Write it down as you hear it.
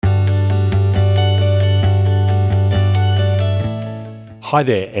Hi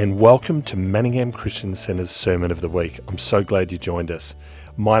there, and welcome to Manningham Christian Centre's Sermon of the Week. I'm so glad you joined us.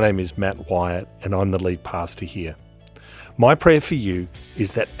 My name is Matt Wyatt, and I'm the lead pastor here. My prayer for you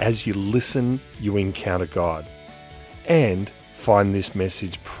is that as you listen, you encounter God and find this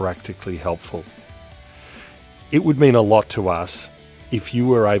message practically helpful. It would mean a lot to us if you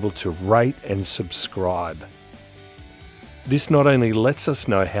were able to rate and subscribe. This not only lets us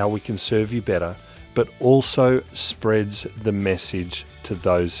know how we can serve you better, but also spreads the message to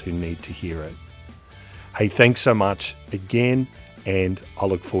those who need to hear it. Hey, thanks so much again, and I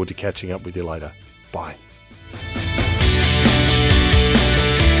look forward to catching up with you later. Bye.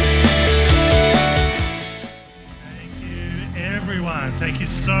 Thank you, everyone. Thank you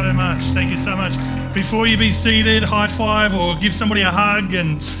so much. Thank you so much. Before you be seated, high five or give somebody a hug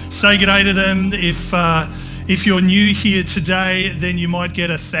and say good day to them. If you're new here today, then you might get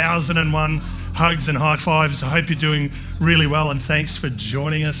 1,001 hugs and high fives. I hope you're doing really well, and thanks for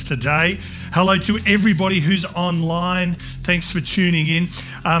joining us today. Hello to everybody who's online. Thanks for tuning in.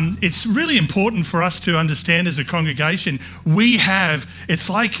 It's really important for us to understand as a congregation, it's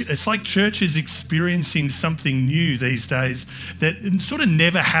like church is experiencing something new these days that sort of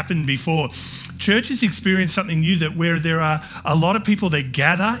never happened before. Churches experience something new where there are a lot of people that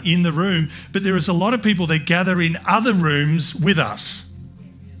gather in the room, but there is a lot of people that gather in other rooms with us.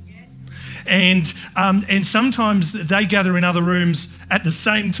 And sometimes they gather in other rooms at the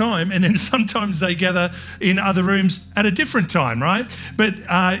same time, and then sometimes they gather in other rooms at a different time, right? But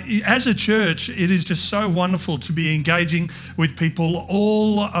as a church, it is just so wonderful to be engaging with people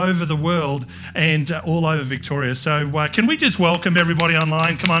all over the world and all over Victoria. So can we just welcome everybody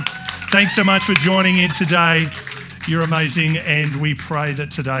online? Come on. Thanks so much for joining in today. You're amazing, and we pray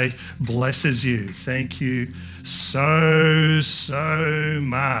that today blesses you. Thank you so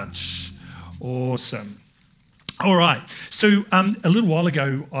much. Awesome. All right. So a little while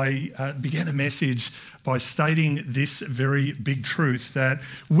ago, I began a message by stating this very big truth that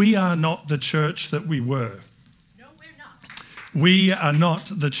we are not the church that we were. No, we're not. We are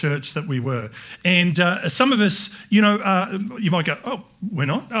not the church that we were. And some of us, you might go, oh, we're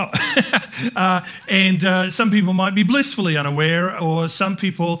not? Oh. And some people might be blissfully unaware, or some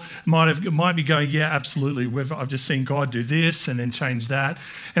people might be going, yeah, absolutely, I've just seen God do this and then change that.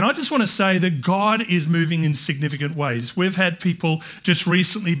 And I just want to say that God is moving in significant ways. We've had people just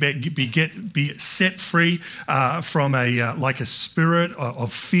recently be set free from a spirit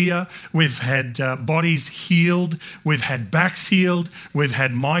of fear. We've had bodies healed. We've had backs healed. We've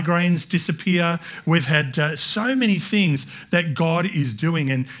had migraines disappear. We've had so many things that God is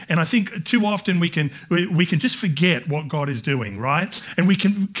doing, and I think too often we can just forget what God is doing, right? And we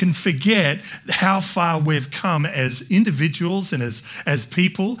can forget how far we've come as individuals and as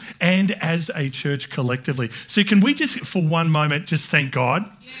people and as a church collectively. So can we just for one moment just thank God?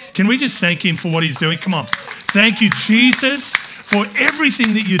 Can we just thank Him for what He's doing? Come on. Thank you, Jesus, for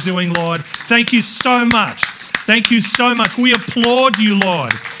everything that you're doing, Lord. Thank you so much. Thank you so much. We applaud you,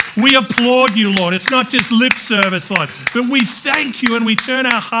 Lord. We applaud you, Lord. It's not just lip service, Lord, but we thank you and we turn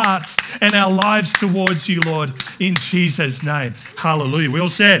our hearts and our lives towards you, Lord, in Jesus' name. Hallelujah. We all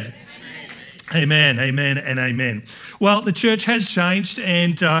said, amen, amen, and amen. Well, the church has changed,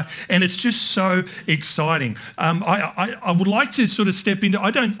 and it's just so exciting. I would like to sort of step into.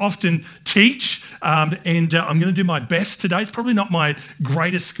 I don't often teach, and I'm going to do my best today. It's probably not my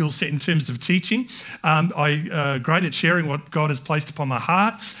greatest skill set in terms of teaching. I'm great at sharing what God has placed upon my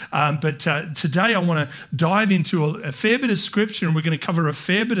heart, but today I want to dive into a fair bit of scripture, and we're going to cover a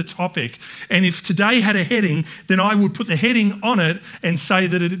fair bit of topic. And if today had a heading, then I would put the heading on it and say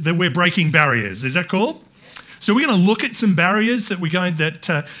that we're breaking barriers. Is that cool? So we're going to look at some barriers that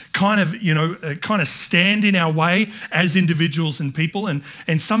kind of stand in our way as individuals and people. And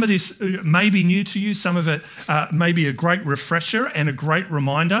some of this may be new to you. Some of it may be a great refresher and a great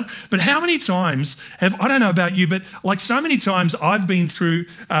reminder. But how many times I don't know about you, but like so many times I've been through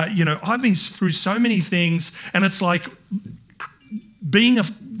so many things, and it's like being a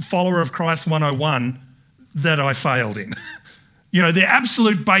follower of Christ 101 that I failed in. The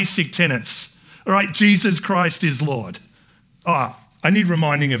absolute basic tenets. All right, Jesus Christ is Lord. I need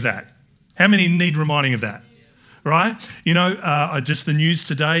reminding of that. How many need reminding of that? Right? Just the news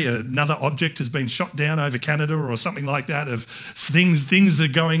today, another object has been shot down over Canada or something like that, of things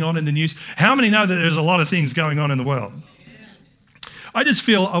that are going on in the news. How many know that there's a lot of things going on in the world? I just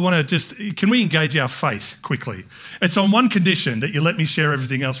feel can we engage our faith quickly? It's on one condition, that you let me share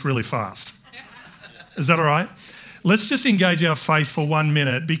everything else really fast. Is that all right? let's just engage our faith for 1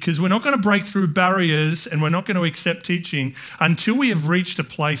 minute, because we're not going to break through barriers and we're not going to accept teaching until we have reached a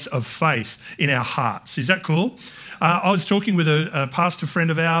place of faith in our hearts. Is that cool? I was talking with a pastor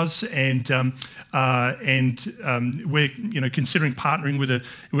friend of ours, and we're considering partnering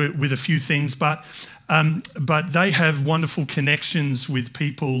with a few things, but they have wonderful connections with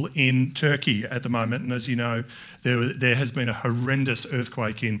people in Turkey at the moment. And as you know, there has been a horrendous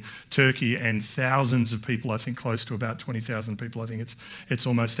earthquake in Turkey, and thousands of people, I think close to about 20,000 people, I think it's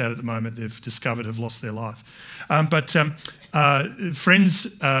almost out at the moment, they've discovered have lost their life.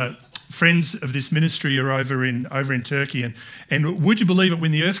 Friends of this ministry are over in Turkey, and would you believe it,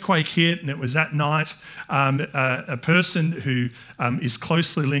 when the earthquake hit, and it was at night, a person who is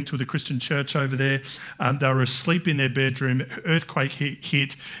closely linked with a Christian church over there, they were asleep in their bedroom, earthquake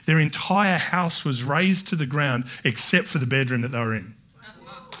hit, their entire house was razed to the ground except for the bedroom that they were in.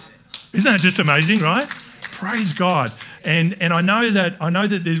 Isn't that just amazing, right? Praise God. And I know that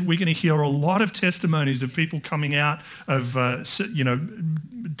we're going to hear a lot of testimonies of people coming out of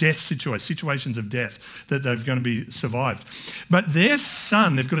death situations of death that they've going to be survived. But their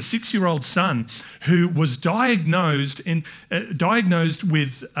son, they've got a 6-year-old son who was diagnosed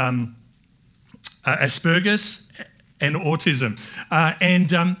with Asperger's and autism,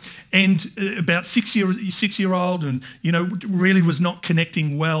 and about 6-year-old, and really was not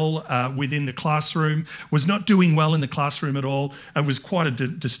connecting well within the classroom, was not doing well in the classroom at all. It was quite a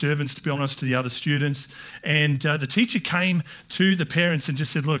disturbance, to be honest, to the other students. And the teacher came to the parents and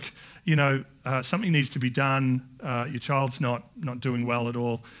just said, "Look, something needs to be done. Your child's not doing well at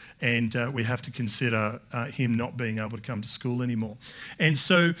all, and we have to consider him not being able to come to school anymore." And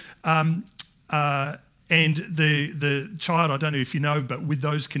so. And the child, I don't know if you know, but with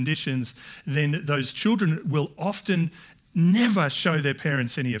those conditions, then those children will often never show their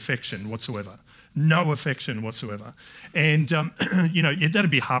parents any affection whatsoever. No affection whatsoever. And, that'd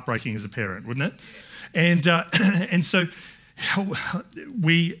be heartbreaking as a parent, wouldn't it? And so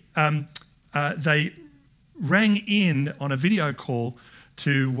they rang in on a video call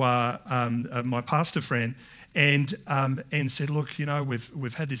to my pastor friend, and said, "Look,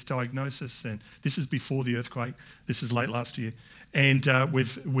 we've had this diagnosis, and this is before the earthquake. This is late last year, and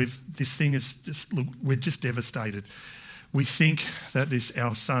with this thing is just, look, we're just devastated. We think that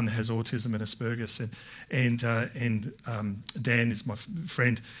our son has autism and Asperger's." And Dan is my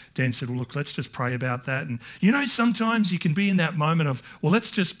friend. Dan said, "Well, look, let's just pray about that." And sometimes you can be in that moment of, well,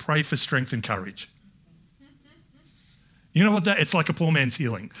 let's just pray for strength and courage. You know what it's like a poor man's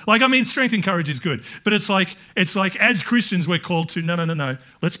healing. Strength and courage is good, but it's like as Christians we're called to no.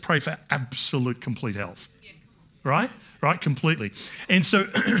 Let's pray for absolute complete health, right, completely. And so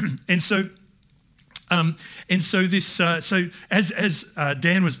as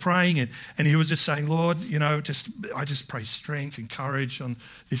Dan was praying, and he was just saying, "Lord, I just pray strength and courage on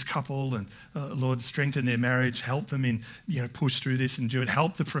this couple, and Lord, strengthen their marriage, help them in push through this and do it,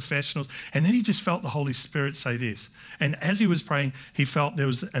 help the professionals." And then he just felt the Holy Spirit say this, and as he was praying, he felt there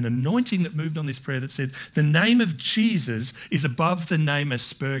was an anointing that moved on this prayer that said, "The name of Jesus is above the name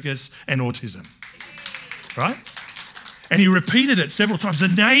Asperger's and autism," right? And he repeated it several times, the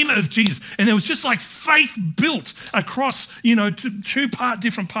name of Jesus. And there was just like faith built across,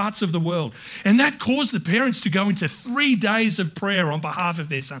 different parts of the world. And that caused the parents to go into 3 days of prayer on behalf of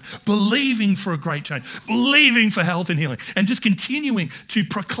their son, believing for a great change, believing for health and healing, and just continuing to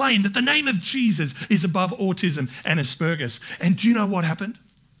proclaim that the name of Jesus is above autism and Asperger's. And do you know what happened?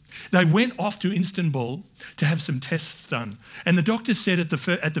 They went off to Istanbul to have some tests done. And the doctor said at the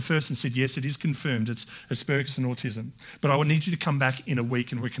first and said, "Yes, it is confirmed. It's Asperger's and autism. But I will need you to come back in a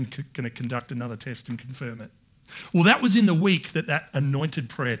week, and we're going to conduct another test and confirm it." Well, that was in the week that anointed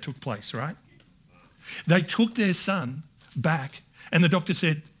prayer took place, right? They took their son back, and the doctor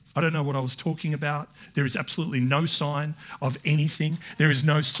said, "I don't know what I was talking about. There is absolutely no sign of anything. There is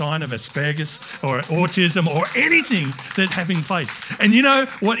no sign of Asperger's or autism or anything that's having place." And you know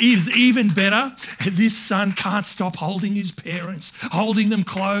what is even better? This son can't stop holding his parents, holding them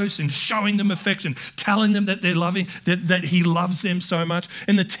close and showing them affection, telling them that they're loving, that he loves them so much.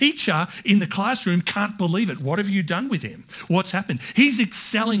 And the teacher in the classroom can't believe it. What have you done with him? What's happened? He's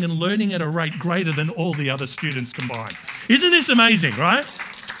excelling and learning at a rate greater than all the other students combined. Isn't this amazing, right?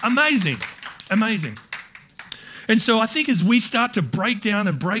 Amazing. And so I think as we start to break down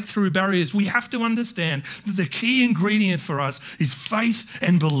and break through barriers, we have to understand that the key ingredient for us is faith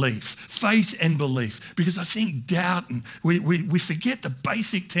and belief. Faith and belief. Because I think doubt, and we forget the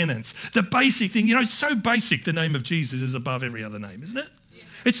basic tenets. The basic thing, it's so basic, the name of Jesus is above every other name, isn't it? Yeah.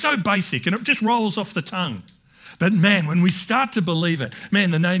 It's so basic, and it just rolls off the tongue. But man, when we start to believe it, man,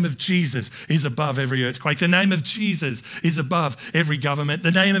 the name of Jesus is above every earthquake. The name of Jesus is above every government.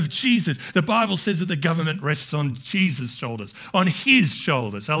 The name of Jesus, the Bible says that the government rests on Jesus' shoulders, on his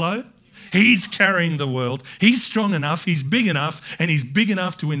shoulders. Hello? He's carrying the world. He's strong enough, he's big enough, and he's big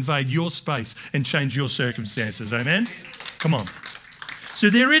enough to invade your space and change your circumstances. Amen? Come on. So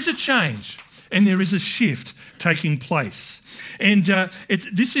there is a change and there is a shift taking place. And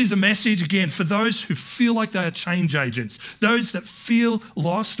this is a message, again, for those who feel like they are change agents, those that feel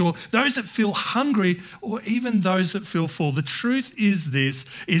lost or those that feel hungry or even those that feel full. The truth is this,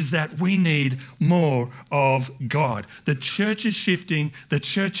 is that we need more of God. The church is shifting, the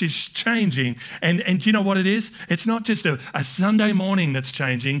church is changing. And do you know what it is? It's not just a Sunday morning that's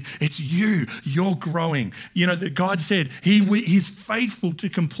changing, it's you. You're growing. You know, that God said he's faithful to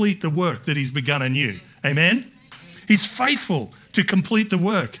complete the work that he's begun in you. Amen? He's faithful to complete the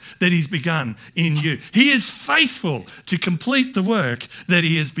work that he's begun in you. He is faithful to complete the work that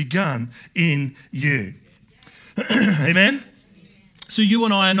he has begun in you. Amen? So you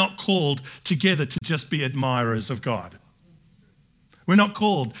and I are not called together to just be admirers of God. We're not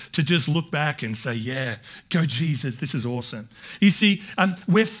called to just look back and say, yeah, go Jesus, this is awesome. You see,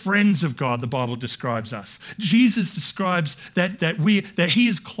 we're friends of God, the Bible describes us. Jesus describes that he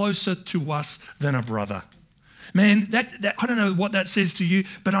is closer to us than a brother. Man, that I don't know what that says to you,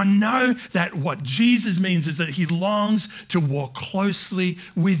 but I know that what Jesus means is that he longs to walk closely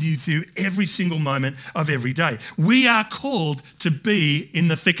with you through every single moment of every day. We are called to be in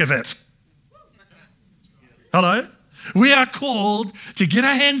the thick of it. Hello? We are called to get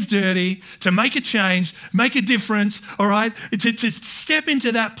our hands dirty, to make a change, make a difference, all right? To step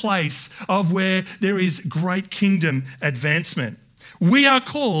into that place of where there is great kingdom advancement. We are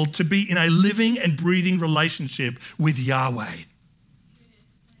called to be in a living and breathing relationship with Yahweh.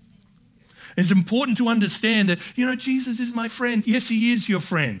 It's important to understand that, you know, Jesus is my friend. Yes, he is your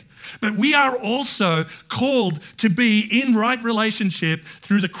friend. But we are also called to be in right relationship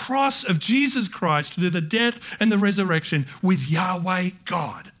through the cross of Jesus Christ, through the death and the resurrection with Yahweh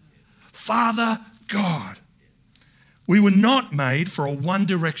God, Father God. We were not made for a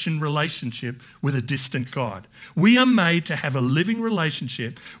one-direction relationship with a distant God. We are made to have a living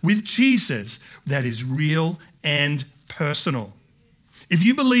relationship with Jesus that is real and personal. If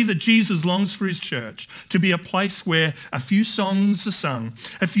you believe that Jesus longs for his church to be a place where a few songs are sung,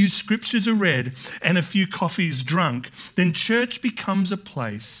 a few scriptures are read, and a few coffees drunk, then church becomes a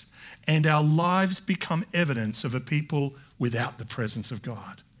place and our lives become evidence of a people without the presence of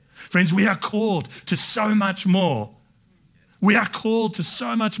God. Friends, we are called to so much more. We are called to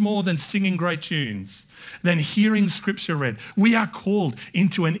so much more than singing great tunes, than hearing scripture read. We are called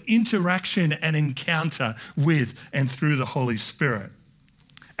into an interaction and encounter with and through the Holy Spirit.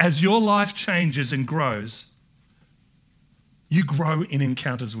 As your life changes and grows, you grow in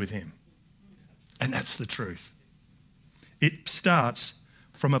encounters with him. And that's the truth. It starts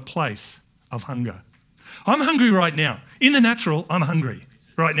from a place of hunger. I'm hungry right now. In the natural, I'm hungry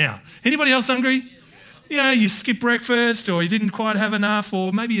right now. Anybody else hungry? Yeah, you skip breakfast or you didn't quite have enough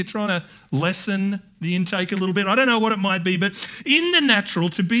or maybe you're trying to lessen the intake a little bit. I don't know what it might be, but in the natural,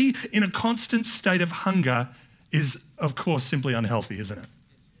 to be in a constant state of hunger is, of course, simply unhealthy, isn't it?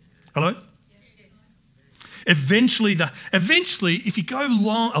 Hello? Eventually, if you go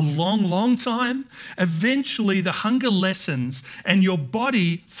a long time, eventually the hunger lessens and your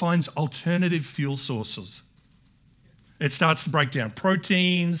body finds alternative fuel sources. It starts to break down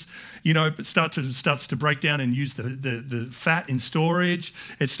proteins, you know, it starts to break down and use the fat in storage.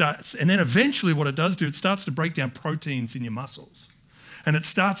 And then eventually what it does do, it starts to break down proteins in your muscles. And it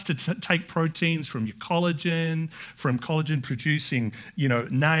starts to take proteins from your collagen, from collagen producing, you know,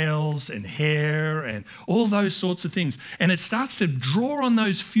 nails and hair and all those sorts of things. And it starts to draw on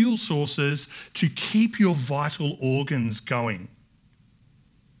those fuel sources to keep your vital organs going.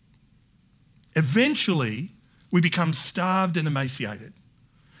 Eventually, we become starved and emaciated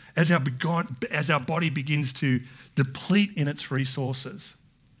as our body begins to deplete in its resources.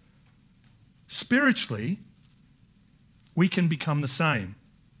 Spiritually, we can become the same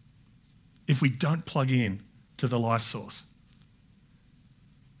if we don't plug in to the life source.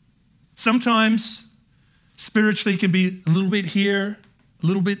 Sometimes spiritually can be a little bit here, a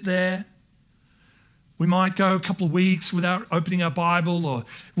little bit there. We might go a couple of weeks without opening our Bible, or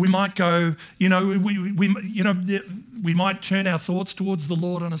we might go, we might turn our thoughts towards the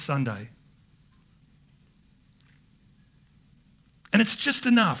Lord on a Sunday. And it's just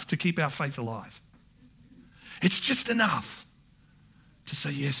enough to keep our faith alive. It's just enough to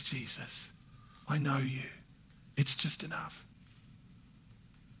say, yes, Jesus, I know you. It's just enough.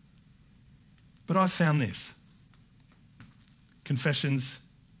 But I've found this. Confessions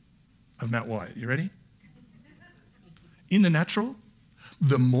of Matt Wyatt. You ready? In the natural,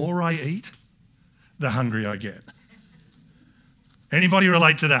 the more I eat, the hungrier I get. Anybody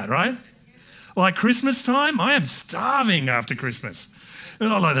relate to that, right? Like Christmas time, I am starving after Christmas.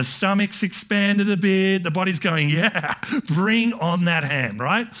 Oh, like the stomach's expanded a bit, the body's going, yeah, bring on that ham,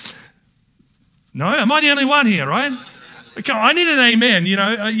 right? No, am I the only one here, right? Okay, I need an amen,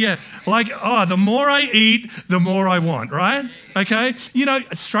 yeah. Like, the more I eat, the more I want, right? Okay?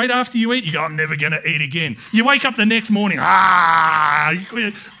 Straight after you eat, you go, I'm never going to eat again. You wake up the next morning,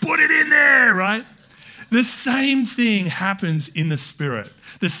 put it in there, right? The same thing happens in the Spirit.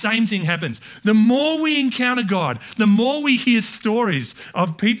 The same thing happens. The more we encounter God, the more we hear stories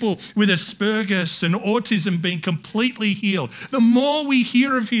of people with Asperger's and autism being completely healed, the more we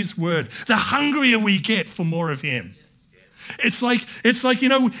hear of His Word, the hungrier we get for more of Him. It's like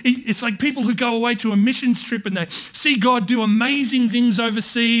people who go away to a missions trip and they see God do amazing things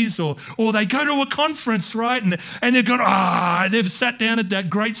overseas, or they go to a conference, right? And they've gone, they've sat down at that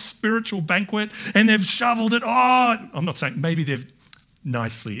great spiritual banquet and they've shoveled it. I'm not saying maybe they've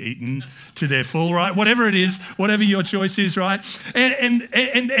nicely eaten to their full, right? Whatever it is, whatever your choice is, right? And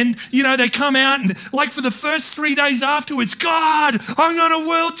they come out and like for the first 3 days afterwards, God, I'm not a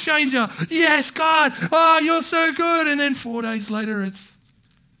world changer. Yes, God. You're so good. And then 4 days later, it's,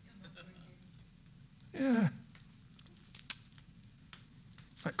 yeah.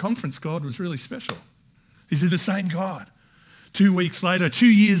 That conference God was really special. Is He the same God? 2 weeks later, 2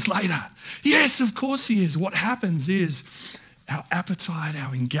 years later. Yes, of course He is. What happens is our appetite,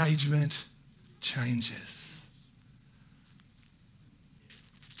 our engagement changes.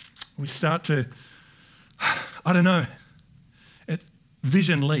 We start to,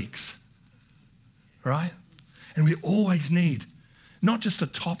 vision leaks, right? And we always need not just a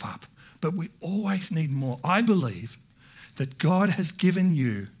top up, but we always need more. I believe that God has given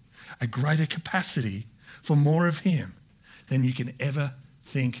you a greater capacity for more of Him than you can ever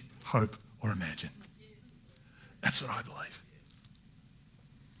think, hope, or imagine. That's what I believe.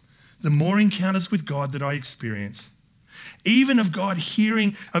 The more encounters with God that I experience, even of God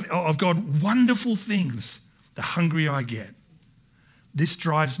hearing, of God wonderful things, the hungrier I get. This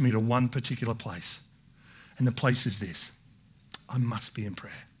drives me to one particular place. And the place is this: I must be in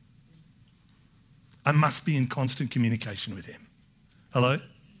prayer. I must be in constant communication with Him. Hello?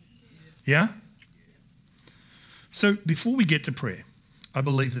 Yeah? So before we get to prayer, I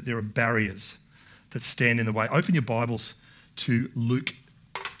believe that there are barriers that stand in the way. Open your Bibles to Luke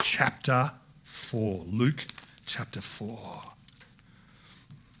chapter 4. Luke chapter 4.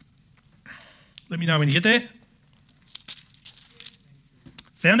 Let me know when you get there.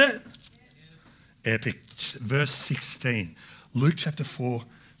 Found it? Epic. Verse 16. Luke chapter 4,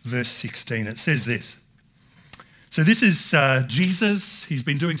 verse 16. It says this. So this is Jesus. He's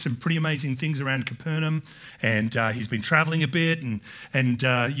been doing some pretty amazing things around Capernaum, and he's been traveling a bit, and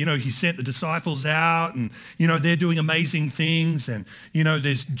he sent the disciples out, and they're doing amazing things, and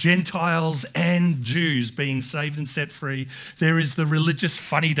there's Gentiles and Jews being saved and set free. There is the religious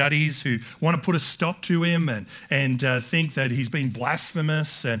funny-duddies who want to put a stop to him and think that he's been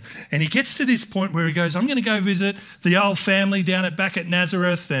blasphemous, and he gets to this point where he goes, I'm going to go visit the old family down back at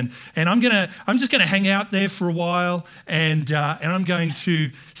Nazareth, and I'm just going to hang out there for a while. And I'm going to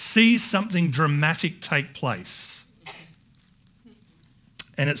see something dramatic take place.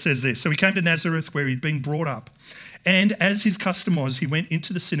 And it says this. So he came to Nazareth where he'd been brought up. And as his custom was, he went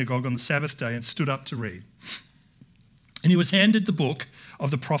into the synagogue on the Sabbath day and stood up to read. And he was handed the book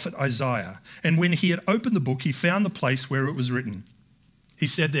of the prophet Isaiah. And when he had opened the book, he found the place where it was written. He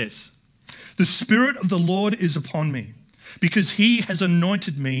said this: "The Spirit of the Lord is upon me, because He has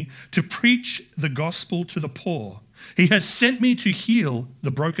anointed me to preach the gospel to the poor. He has sent me to heal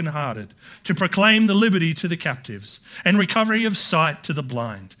the brokenhearted, to proclaim the liberty to the captives, and recovery of sight to the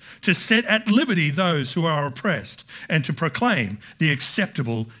blind, to set at liberty those who are oppressed, and to proclaim the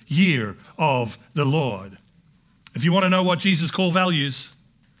acceptable year of the Lord." If you want to know what Jesus' core values,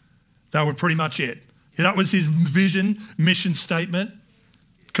 that were pretty much it. That was His vision, mission statement,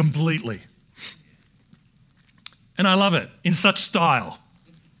 completely. And I love it, in such style.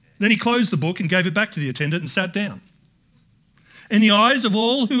 Then he closed the book and gave it back to the attendant and sat down. And the eyes of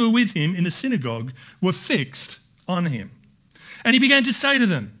all who were with him in the synagogue were fixed on him. And he began to say to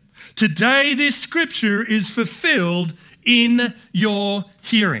them, "Today this scripture is fulfilled in your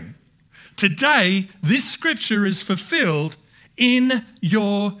hearing." Today this scripture is fulfilled in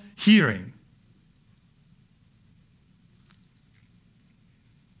your hearing.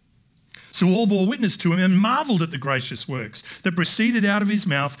 So all bore witness to him and marveled at the gracious works that proceeded out of his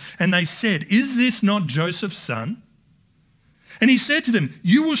mouth. And they said, "Is this not Joseph's son?" And he said to them,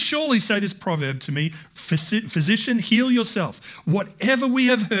 you will surely say this proverb to me, physician, heal yourself. Whatever we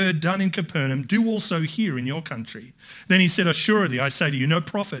have heard done in Capernaum, do also here in your country. Then he said, assuredly, I say to you, no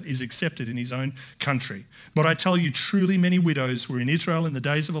prophet is accepted in his own country. But I tell you, truly many widows were in Israel in the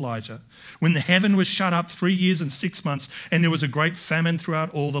days of Elijah, when the heaven was shut up 3 years and 6 months, and there was a great famine throughout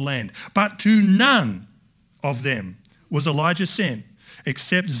all the land. But to none of them was Elijah sent,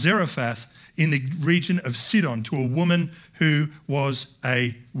 except Zarephath in the region of Sidon, to a woman who was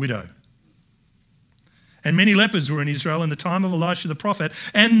a widow. And many lepers were in Israel in the time of Elisha the prophet,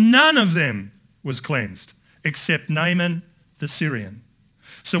 and none of them was cleansed, except Naaman the Syrian.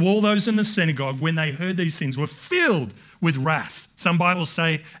 So all those in the synagogue, when they heard these things, were filled with wrath. Some Bibles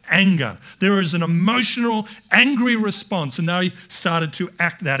say anger. There was an emotional, angry response, and they started to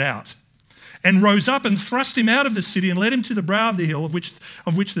act that out. And rose up and thrust him out of the city and led him to the brow of the hill of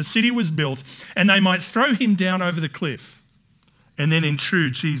which the city was built, and they might throw him down over the cliff. And then in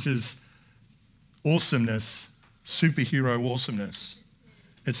true Jesus' awesomeness, superhero awesomeness,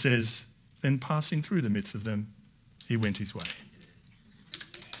 it says, then passing through the midst of them, he went his way.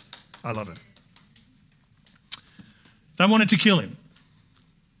 I love it. They wanted to kill him.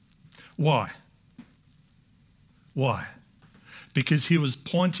 Why? Why? Because he was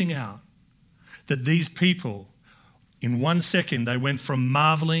pointing out that these people, in 1 second, they went from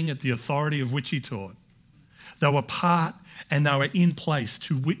marveling at the authority of which he taught. They were part and they were in place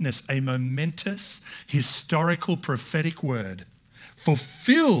to witness a momentous, historical, prophetic word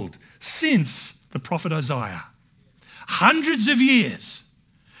fulfilled since the prophet Isaiah. Hundreds of years,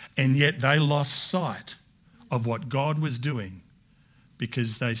 and yet they lost sight of what God was doing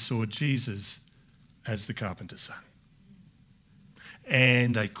because they saw Jesus as the carpenter's son.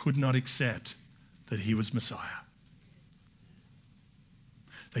 And they could not accept that he was Messiah.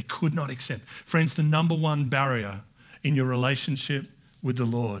 They could not accept. Friends, the number one barrier in your relationship with the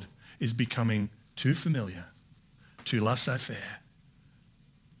Lord is becoming too familiar, too laissez-faire,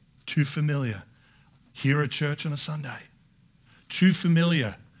 too familiar here at church on a Sunday, too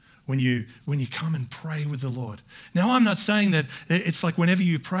familiar when you come and pray with the Lord. Now, I'm not saying that it's like whenever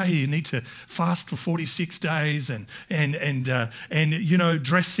you pray, you need to fast for 46 days and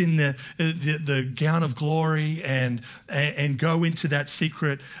dress in the gown of glory and go into that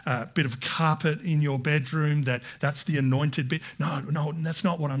secret bit of carpet in your bedroom. That's the anointed bit. No, that's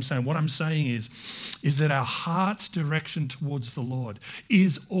not what I'm saying. What I'm saying is that our heart's direction towards the Lord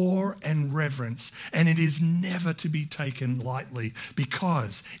is awe and reverence, and it is never to be taken lightly,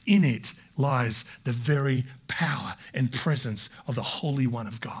 because in it lies the very power and presence of the Holy One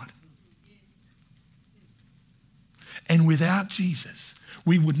of God. And without Jesus,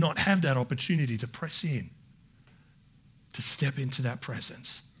 we would not have that opportunity to press in, to step into that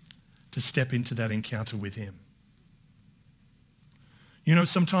presence, to step into that encounter with him. You know,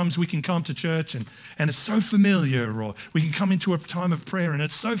 sometimes we can come to church and it's so familiar, or we can come into a time of prayer and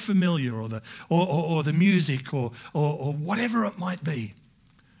it's so familiar, or the music or whatever it might be.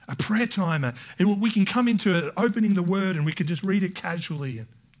 A prayer time, we can come into it, opening the word, and we can just read it casually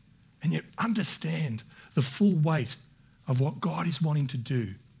and yet understand the full weight of what God is wanting to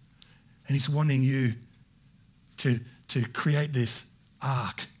do. And he's wanting you to create this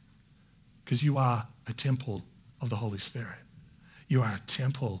ark, because you are a temple of the Holy Spirit. You are a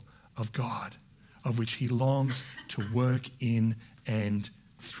temple of God, of which he longs to work in and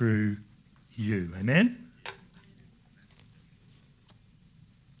through you. Amen?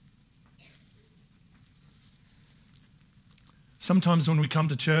 Sometimes when we come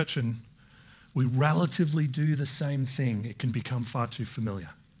to church and we relatively do the same thing, it can become far too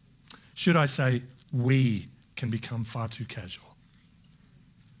familiar. Should I say, we can become far too casual.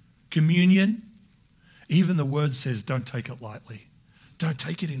 Communion, even the word says, don't take it lightly. Don't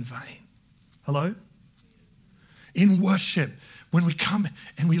take it in vain. Hello? In worship, when we come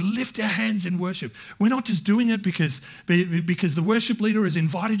and we lift our hands in worship, we're not just doing it because the worship leader has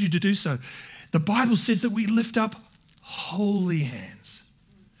invited you to do so. The Bible says that we lift up holy hands,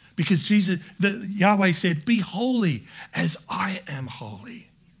 because Yahweh said, be holy as I am holy.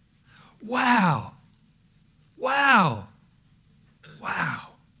 Wow. Wow. Wow.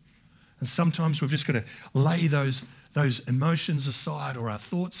 And sometimes we've just got to lay those emotions aside, or our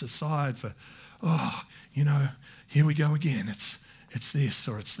thoughts aside for, here we go again. It's this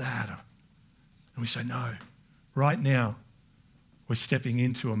or it's that. And we say, no, right now we're stepping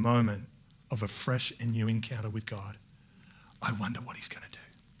into a moment of a fresh and new encounter with God. I wonder what he's going to do.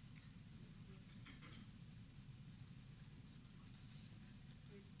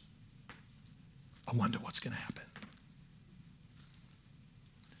 I wonder what's going to happen.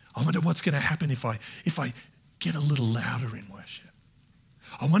 I wonder what's going to happen if I get a little louder in worship.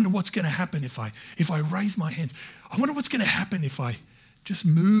 I wonder what's going to happen if I raise my hands. I wonder what's going to happen if I just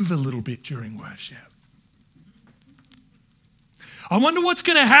move a little bit during worship. I wonder what's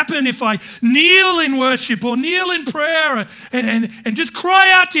going to happen if I kneel in worship or kneel in prayer and just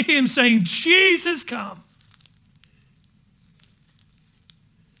cry out to him saying, Jesus, come.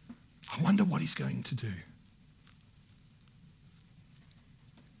 I wonder what he's going to do.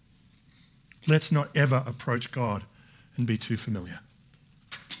 Let's not ever approach God and be too familiar.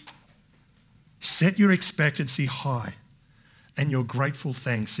 Set your expectancy high and your grateful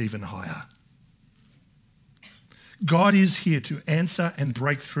thanks even higher. God is here to answer and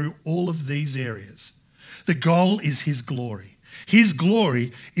break through all of these areas. The goal is his glory. His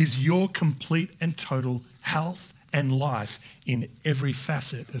glory is your complete and total health and life in every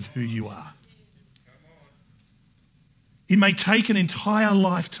facet of who you are. It may take an entire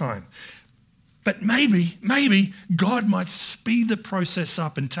lifetime, but maybe God might speed the process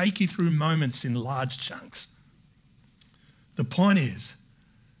up and take you through moments in large chunks. The point is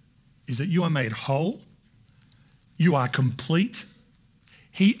that you are made whole. You are complete.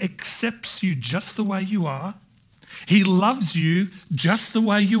 He accepts you just the way you are. He loves you just the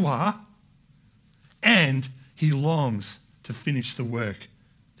way you are. And he longs to finish the work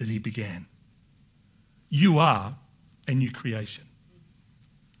that he began. You are a new creation.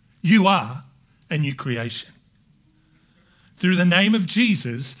 You are a new creation. Through the name of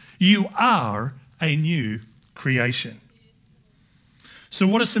Jesus, you are a new creation. So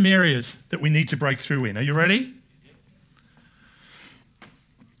what are some areas that we need to break through in? Are you ready?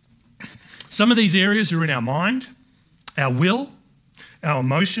 Some of these areas are in our mind, our will, our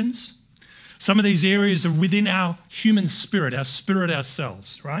emotions. Some of these areas are within our human spirit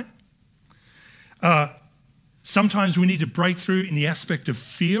ourselves, right? Sometimes we need to break through in the aspect of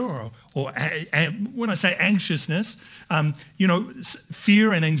fear or when I say anxiousness,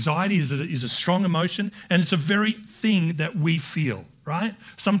 fear and anxiety is a strong emotion, and it's a very thing that we feel, right?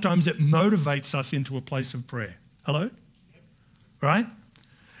 Sometimes it motivates us into a place of prayer. Hello? Right?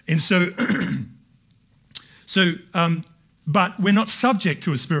 And but we're not subject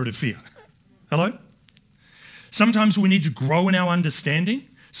to a spirit of fear. Hello? Sometimes we need to grow in our understanding.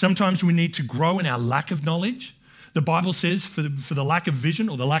 Sometimes we need to grow in our lack of knowledge. The Bible says for the lack of vision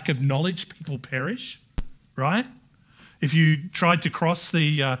or the lack of knowledge, people perish, right? If you tried to cross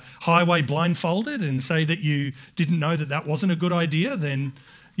the highway blindfolded and say that you didn't know that wasn't a good idea, then,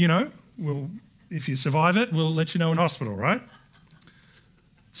 if you survive it, we'll let you know in hospital, right?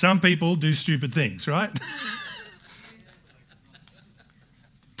 Some people do stupid things, right?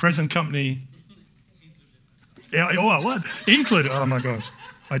 Present company. Oh, what? Included. Oh, my gosh.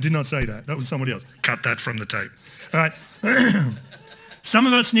 I did not say that. That was somebody else. Cut that from the tape. All right. Some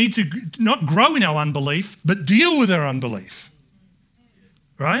of us need to not grow in our unbelief, but deal with our unbelief.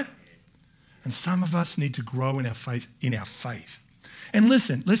 Right? And some of us need to grow in our faith. And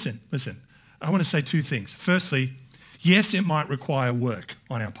listen. I want to say two things. Firstly, yes, it might require work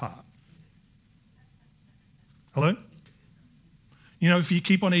on our part. Hello? If you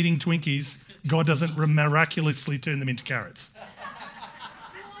keep on eating Twinkies, God doesn't miraculously turn them into carrots.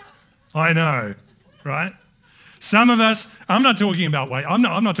 I know, right? Some of us, I'm not talking about weight. I'm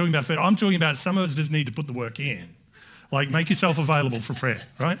not talking about food. I'm talking about some of us just need to put the work in. Like, make yourself available for prayer,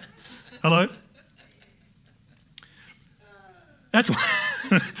 right? Hello? That's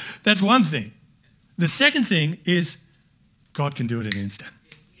one thing. The second thing is God can do it in an instant.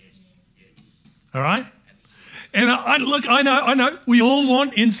 All right? And I know, we all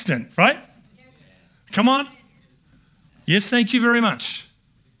want instant, right? Come on. Yes, thank you very much.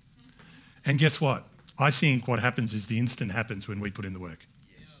 And guess what? I think what happens is the instant happens when we put in the work.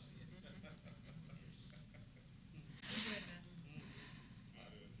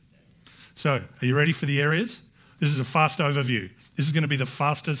 So, are you ready for the areas? This is a fast overview. This is going to be the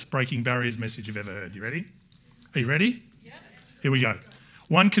fastest breaking barriers message you've ever heard. You ready? Are you ready? Yeah. Here we go.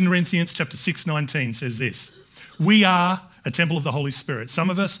 1 Corinthians chapter 6:19 says this. We are a temple of the Holy Spirit. Some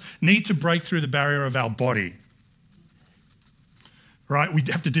of us need to break through the barrier of our body. Right? We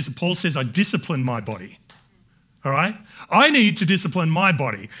have to Paul says, I discipline my body. All right? I need to discipline my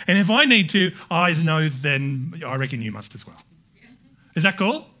body. And if I need to, I know then I reckon you must as well. Is that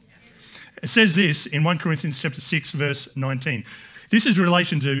cool? It says this in 1 Corinthians chapter 6, verse 19. This is in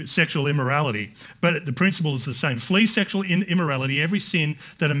relation to sexual immorality, but the principle is the same. Flee sexual immorality. Every sin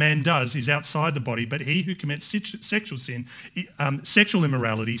that a man does is outside the body, but he who commits sexual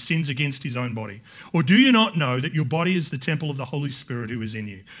immorality sins against his own body. Or do you not know that your body is the temple of the Holy Spirit who is in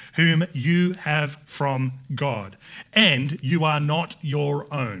you, whom you have from God, and you are not your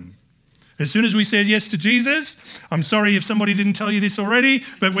own? As soon as we said yes to Jesus, I'm sorry if somebody didn't tell you this already,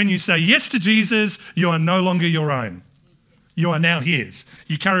 but when you say yes to Jesus, you are no longer your own. You are now his.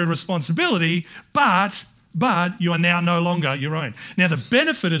 You carry responsibility, but you are now no longer your own. Now, the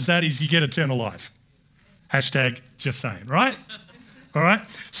benefit of that is you get eternal life. Hashtag just saying, right? All right?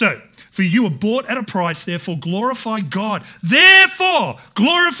 So, for you were bought at a price, therefore glorify God. Therefore,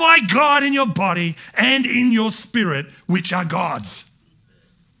 glorify God in your body and in your spirit, which are God's.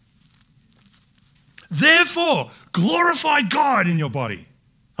 Therefore, glorify God in your body.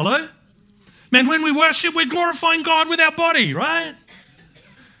 Hello? Man, when we worship, we're glorifying God with our body, right?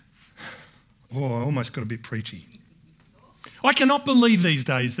 Oh, I almost got a bit preachy. I cannot believe these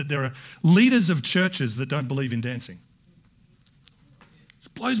days that there are leaders of churches that don't believe in dancing.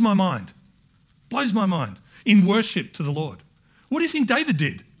 It blows my mind. Blows my mind. In worship to the Lord. What do you think David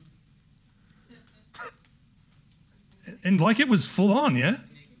did? And like it was full on, yeah?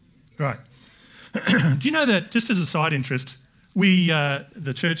 Right. Do you know that, just as a side interest,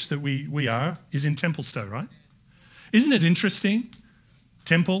 the church that we are is in Templestowe, right? Isn't it interesting?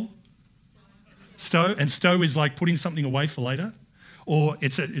 Temple, Stowe, and Stowe is like putting something away for later. Or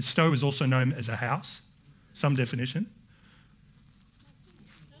Stowe is also known as a house, some definition.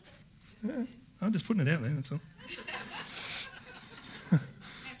 Yeah, I'm just putting it out there, that's all.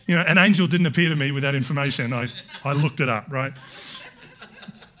 You know, an angel didn't appear to me with that information. I looked it up, right?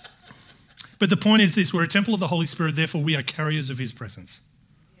 But the point is this, we're a temple of the Holy Spirit, therefore we are carriers of his presence.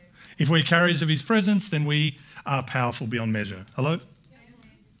 If we're carriers of his presence, then we are powerful beyond measure. Hello?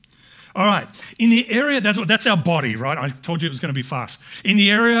 All right, in the area, that's our body, right? I told you it was going to be fast. In the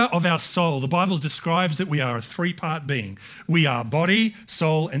area of our soul, the Bible describes that we are a three-part being. We are body,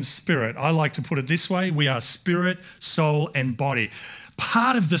 soul, and spirit. I like to put it this way, we are spirit, soul, and body.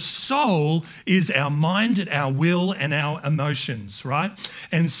 Part of the soul is our mind, our will, and our emotions, right?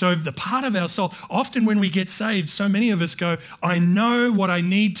 And so the part of our soul, often when we get saved, so many of us go, I know what I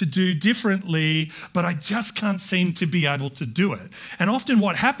need to do differently, but I just can't seem to be able to do it. And often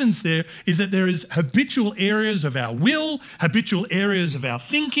what happens there is that there is habitual areas of our will, habitual areas of our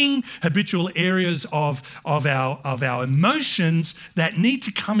thinking, habitual areas of our emotions that need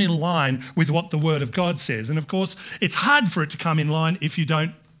to come in line with what the Word of God says. And of course, it's hard for it to come in line if you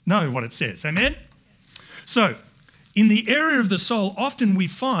don't know what it says. Amen? So, in the area of the soul, often we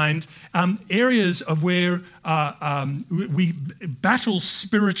find areas of where we battle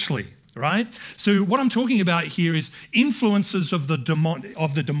spiritually, right? So what I'm talking about here is influences of the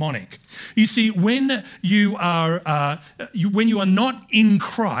demonic. You see, when you are not in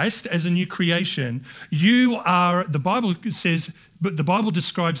Christ as a new creation, the Bible says, but the Bible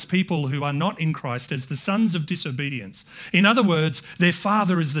describes people who are not in Christ as the sons of disobedience. In other words, their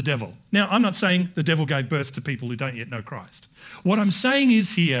father is the devil. Now, I'm not saying the devil gave birth to people who don't yet know Christ. What I'm saying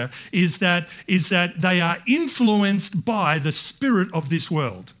is that they are influenced by the spirit of this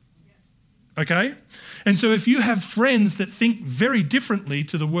world. Okay? And so if you have friends that think very differently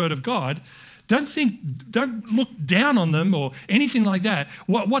to the Word of God, don't look down on them or anything like that.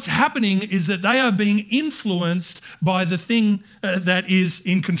 What's happening is that they are being influenced by the thing that is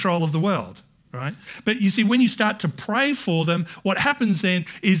in control of the world, right? But you see, when you start to pray for them, what happens then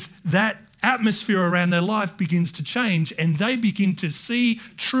is that atmosphere around their life begins to change and they begin to see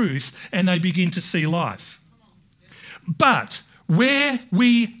truth and they begin to see life. But where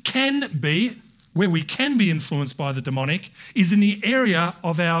we can be influenced by the demonic is in the area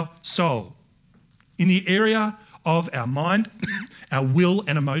of our soul. In the area of our mind, our will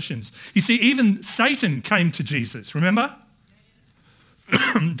and emotions. You see, even Satan came to Jesus, remember?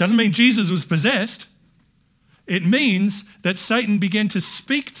 Doesn't mean Jesus was possessed. It means that Satan began to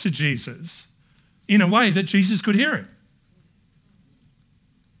speak to Jesus in a way that Jesus could hear him.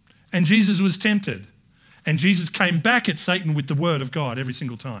 And Jesus was tempted. And Jesus came back at Satan with the word of God every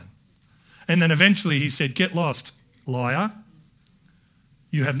single time. And then eventually he said, "Get lost, liar.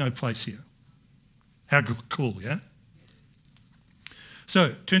 You have no place here." How cool, yeah?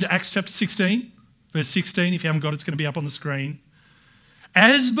 So, turn to Acts chapter 16, verse 16. If you haven't got it, it's going to be up on the screen.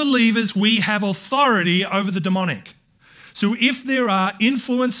 As believers, we have authority over the demonic. So if there are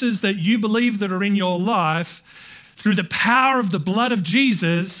influences that you believe that are in your life, through the power of the blood of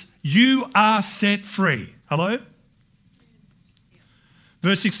Jesus, you are set free. Hello?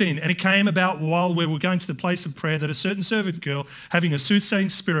 Verse 16, and it came about while we were going to the place of prayer that a certain servant girl, having a soothsaying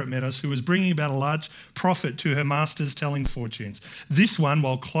spirit, met us, who was bringing about a large profit to her masters, telling fortunes. This one,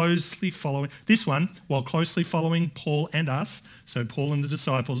 while closely following Paul and us, so Paul and the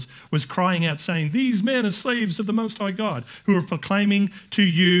disciples, was crying out, saying, "These men are slaves of the Most High God, who are proclaiming to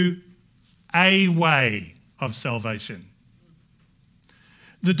you a way of salvation."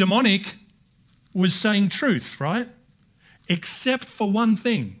 The demonic was saying truth, right? Except for one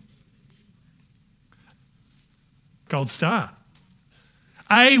thing. Gold star.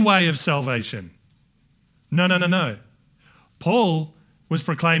 A way of salvation. No. Paul was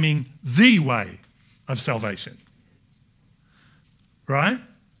proclaiming the way of salvation. Right?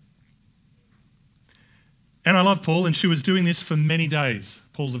 And I love Paul, and she was doing this for many days.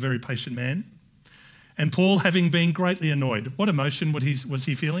 Paul's a very patient man. And Paul, having been greatly annoyed, what emotion was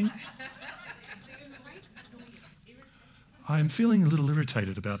he feeling? I am feeling a little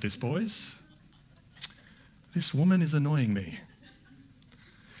irritated about this, boys. This woman is annoying me.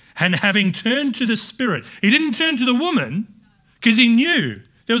 And having turned to the Spirit, he didn't turn to the woman because he knew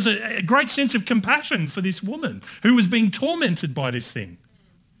there was a great sense of compassion for this woman who was being tormented by this thing,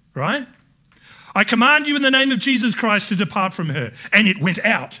 right? I command you in the name of Jesus Christ to depart from her. And it went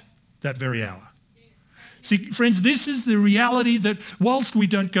out that very hour. See, friends, this is the reality that whilst we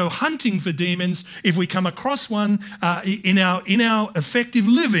don't go hunting for demons, if we come across one in our effective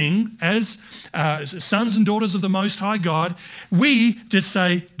living as sons and daughters of the Most High God, we just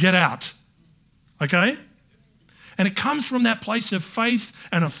say, get out, okay? And it comes from that place of faith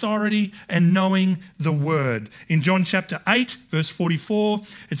and authority and knowing the word. In John chapter 8, verse 44,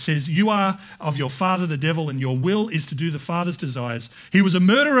 it says, you are of your father the devil, and your will is to do the Father's desires. He was a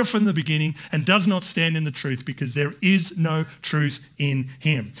murderer from the beginning and does not stand in the truth, because there is no truth in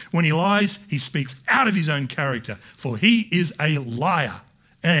him. When he lies, he speaks out of his own character, for he is a liar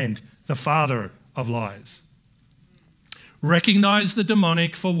and the father of lies. Recognize the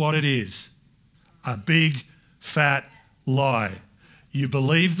demonic for what it is, a big fat lie. You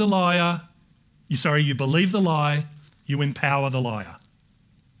believe the liar. You believe the lie. You empower the liar.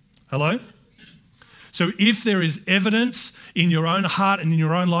 Hello? So if there is evidence in your own heart and in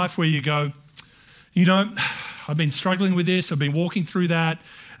your own life where you go, I've been struggling with this, I've been walking through that,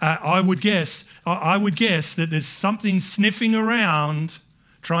 I would guess that there's something sniffing around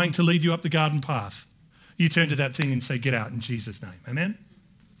trying to lead you up the garden path. You turn to that thing and say, get out in Jesus' name. Amen?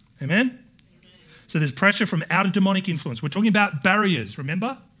 Amen? So there's pressure from outer demonic influence. We're talking about barriers,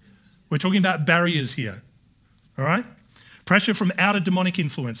 remember? We're talking about barriers here, all right? Pressure from outer demonic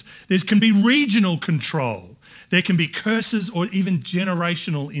influence. There can be regional control. There can be curses or even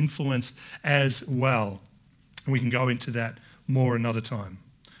generational influence as well. And we can go into that more another time.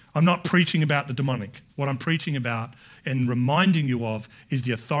 I'm not preaching about the demonic. What I'm preaching about and reminding you of is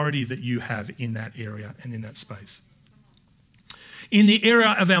the authority that you have in that area and in that space. In the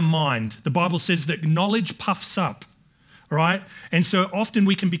area of our mind, the Bible says that knowledge puffs up, right? And so often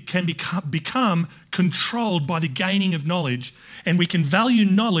we can become controlled by the gaining of knowledge, and we can value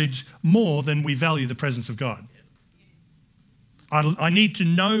knowledge more than we value the presence of God. I need to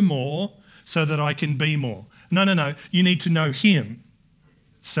know more so that I can be more. No. You need to know him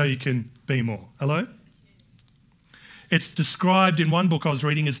so you can be more. Hello? It's described in one book I was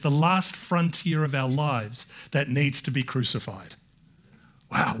reading as the last frontier of our lives that needs to be crucified.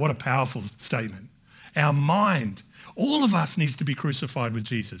 Wow, what a powerful statement. Our mind, all of us needs to be crucified with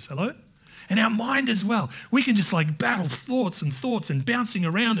Jesus. Hello? And our mind as well. We can just battle thoughts and bouncing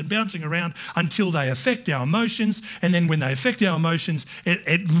around until they affect our emotions. And then when they affect our emotions,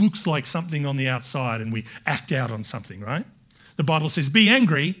 it looks like something on the outside and we act out on something, right? The Bible says, be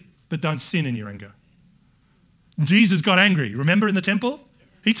angry, but don't sin in your anger. Jesus got angry. Remember in the temple?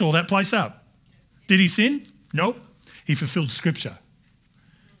 He tore that place up. Did he sin? Nope. He fulfilled scripture.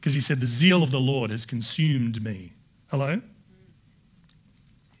 Because he said, the zeal of the Lord has consumed me. Hello?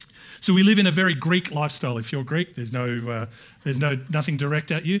 So we live in a very Greek lifestyle. If you're Greek, there's nothing direct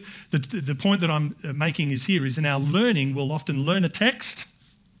at you. The point that I'm making is in our learning, we'll often learn a text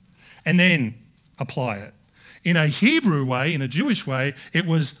and then apply it. In a Hebrew way, in a Jewish way, it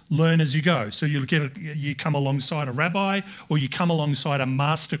was learn as you go. So you come alongside a rabbi or you come alongside a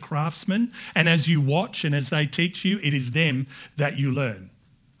master craftsman, and as you watch and as they teach you, it is them that you learn.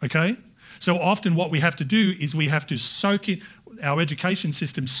 Okay? So often what we have to do is we have to soak in, our education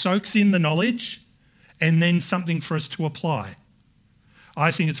system soaks in the knowledge and then something for us to apply.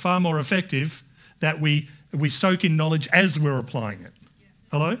 I think it's far more effective that we soak in knowledge as we're applying it.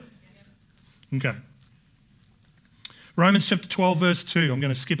 Hello? Okay. Romans chapter 12, verse 2. I'm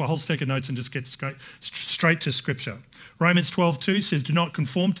going to skip a whole stack of notes and just get straight to scripture. Romans 12:2 says, do not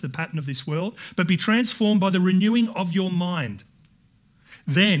conform to the pattern of this world, but be transformed by the renewing of your mind.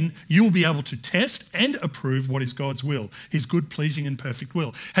 Then you will be able to test and approve what is God's will, his good, pleasing, and perfect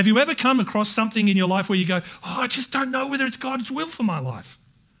will. Have you ever come across something in your life where you go, I just don't know whether it's God's will for my life?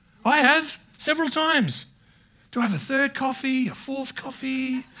 I have several times. Do I have a third coffee, a fourth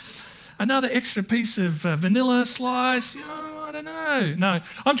coffee, another extra piece of vanilla slice? I I don't know. No,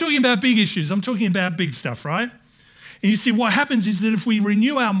 I'm talking about big issues. I'm talking about big stuff, right? And you see, what happens is that if we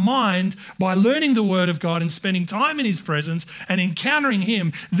renew our mind by learning the Word of God and spending time in His presence and encountering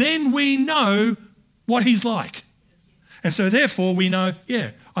Him, then we know what He's like. And so therefore we know,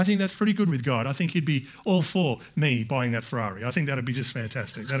 yeah, I think that's pretty good with God. I think He'd be all for me buying that Ferrari. I think that'd be just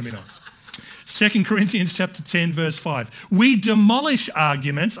fantastic. That'd be nice. 2 Corinthians chapter 10, verse 5. We demolish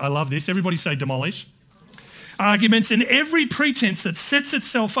arguments. I love this. Everybody say demolish. Arguments and every pretense that sets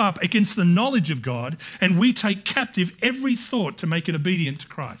itself up against the knowledge of God, and we take captive every thought to make it obedient to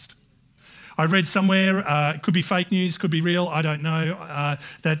Christ. I read somewhere, it could be fake news, could be real, I don't know,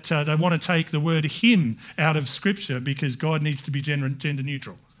 that they want to take the word him out of Scripture because God needs to be gender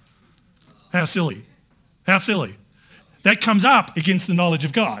neutral. How silly. How silly. That comes up against the knowledge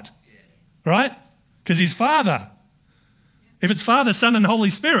of God, right? Because He's Father. If it's Father, Son, and Holy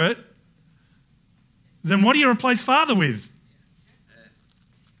Spirit, then what do you replace Father with?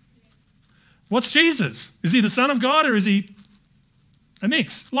 What's Jesus? Is He the Son of God or is He a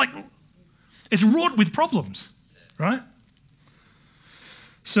mix? Like, it's wrought with problems, right?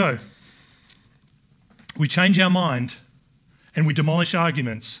 So, we change our mind and we demolish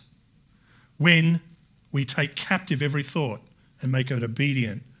arguments when we take captive every thought and make it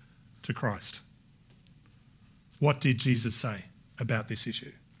obedient to Christ. What did Jesus say about this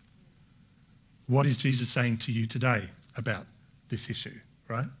issue? What is Jesus saying to you today about this issue,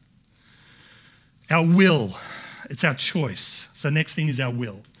 right? Our will, it's our choice. So next thing is our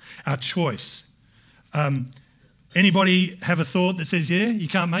will, our choice. Anybody have a thought that says, yeah, you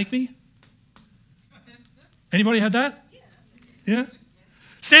can't make me? Anybody had that? Yeah?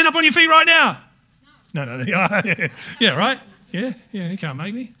 Stand up on your feet right now. No. Yeah, right? Yeah, you can't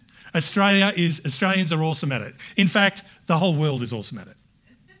make me. Australians are awesome at it. In fact, the whole world is awesome at it.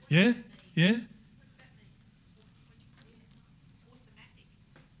 Yeah?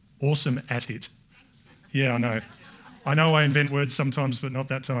 Awesome at it. Yeah, I know. I know I invent words sometimes, but not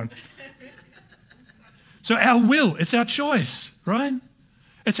that time. So our will, it's our choice, right?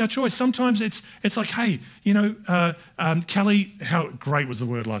 It's our choice. Sometimes it's like, hey, Kelly, how great was the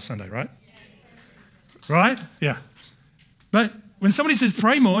word last Sunday, right? Right? Yeah. But when somebody says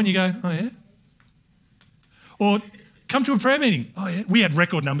pray more and you go, oh yeah? Or come to a prayer meeting. Oh yeah? We had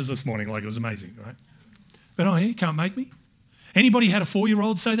record numbers this morning, like it was amazing, right? But oh yeah, you can't make me? Anybody had a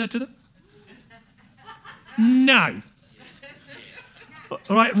 4-year-old say that to them? No.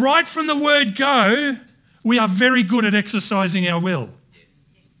 All right, right from the word go, we are very good at exercising our will.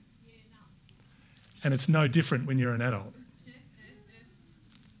 And it's no different when you're an adult.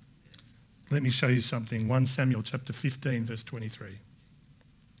 Let me show you something. 1 Samuel chapter 15, verse 23.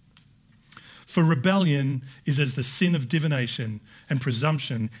 For rebellion is as the sin of divination, and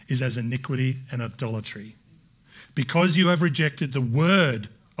presumption is as iniquity and idolatry. Because you have rejected the word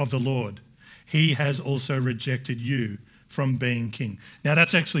of the Lord, He has also rejected you from being king. Now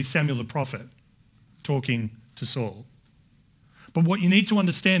that's actually Samuel the prophet talking to Saul. But what you need to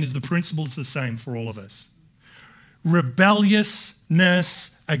understand is the principle is the same for all of us.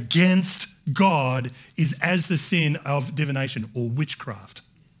 Rebelliousness against God is as the sin of divination or witchcraft.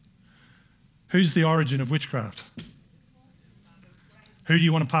 Who's the origin of witchcraft? Who do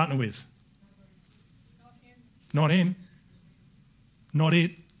you want to partner with? Not him. Not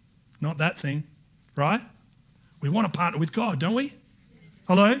it. Not that thing. Right? We want to partner with God, don't we?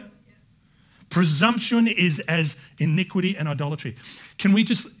 Hello? Presumption is as iniquity and idolatry. Can we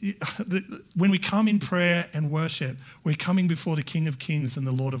just, when we come in prayer and worship, we're coming before the King of Kings and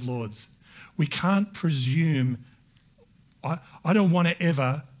the Lord of Lords. We can't presume, I don't want to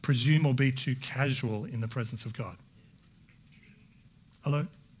ever presume or be too casual in the presence of God. Hello?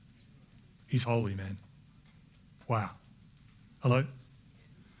 He's holy, man. Wow. Hello?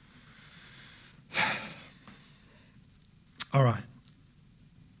 All right.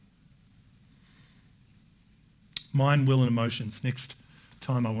 Mind, will, and emotions. Next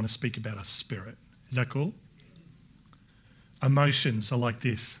time I want to speak about our spirit. Is that cool? Emotions are like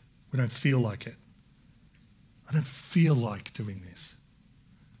this. We don't feel like it. I don't feel like doing this.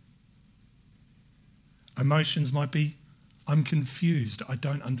 Emotions might be, I'm confused. I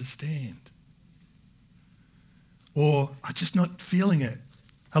don't understand. Or I'm just not feeling it.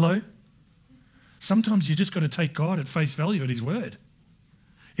 Hello? Sometimes you just got to take God at face value at His word.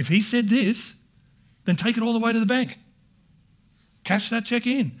 If He said this, then take it all the way to the bank. Cash that check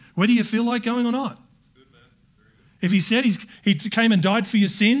in, whether you feel like going or not. If He said He came and died for your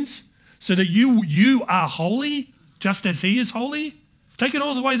sins so that you are holy just as He is holy, take it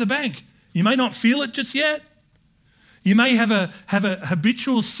all the way to the bank. You may not feel it just yet. You may have a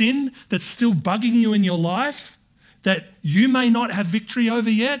habitual sin that's still bugging you in your life that you may not have victory over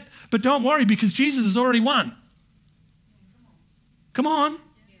yet, but don't worry because Jesus has already won. Come on.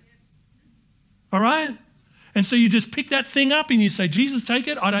 All right? And so you just pick that thing up and you say, Jesus, take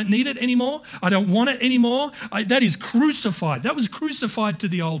it. I don't need it anymore. I don't want it anymore. That is crucified. That was crucified to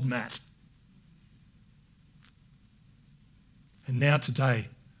the old Matt. And now today,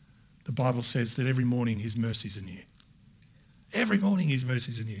 the Bible says that every morning his mercies are new. Every morning his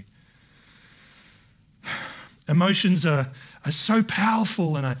mercies are new. Emotions are so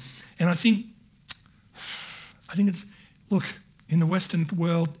powerful, and I think it's, look, in the Western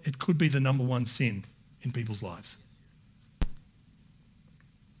world, it could be the number one sin in people's lives,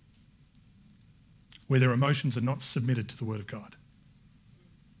 where their emotions are not submitted to the Word of God.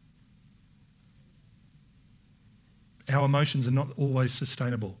 Our emotions are not always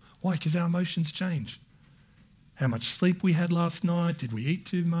sustainable. Why? Because our emotions change. How much sleep we had last night? Did we eat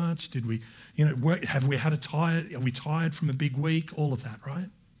too much? Did we, have we had a tired? Are we tired from a big week? All of that, right?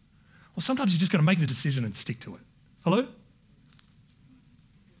 Well, sometimes you just got to make the decision and stick to it. Hello?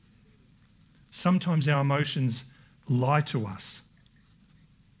 Sometimes our emotions lie to us.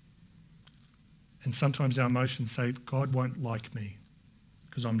 And sometimes our emotions say, God won't like me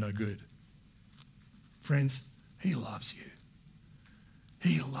because I'm no good. Friends, he loves you.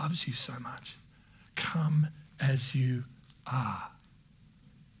 He loves you so much. Come as you are.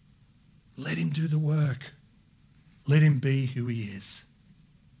 Let him do the work. Let him be who he is.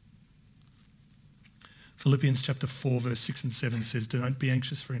 Philippians chapter 4, verse 6 and 7 says, don't be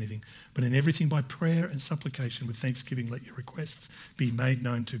anxious for anything, but in everything by prayer and supplication with thanksgiving let your requests be made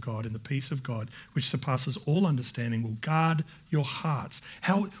known to God, and the peace of God, which surpasses all understanding, will guard your hearts.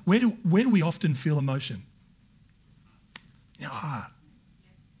 Where do we often feel emotion? In our heart.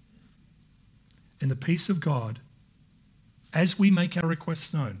 And the peace of God, as we make our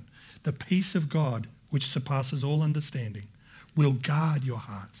requests known, the peace of God, which surpasses all understanding, will guard your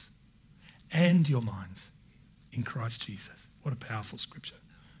hearts and your minds in Christ Jesus. What a powerful scripture.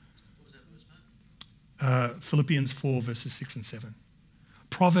 What was that verse, Matt? Philippians 4, verses 6 and 7.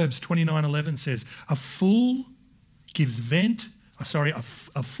 Proverbs 29:11 says, a fool gives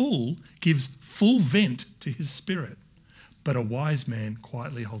full vent to his spirit, but a wise man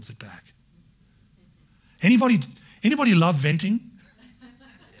quietly holds it back. Anybody love venting?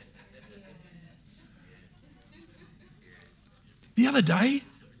 The other day,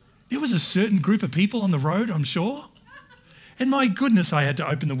 there was a certain group of people on the road, I'm sure, and my goodness, I had to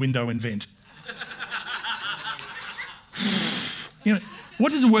open the window and vent.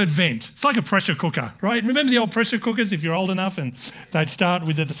 What is the word vent? It's like a pressure cooker, right? Remember the old pressure cookers, if you're old enough, and they'd start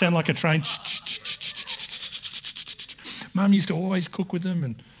with it to sound like a train. Mum used to always cook with them,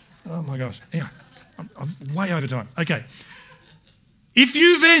 and oh my gosh. Anyway, I'm way over time. Okay. If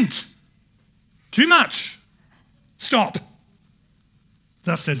you vent too much, stop.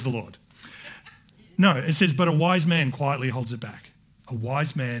 Thus says the Lord. No, it says, but a wise man quietly holds it back. A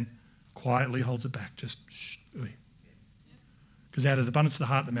wise man quietly holds it back. Just shh. Because out of the abundance of the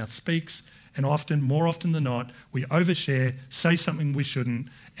heart, the mouth speaks. And more often than not, we overshare, say something we shouldn't,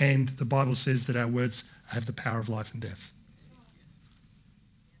 and the Bible says that our words have the power of life and death.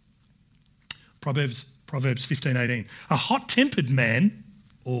 Proverbs 15:18. A hot-tempered man,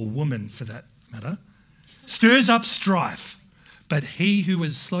 or woman for that matter, stirs up strife, but he who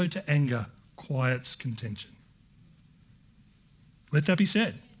is slow to anger quiets contention. Let that be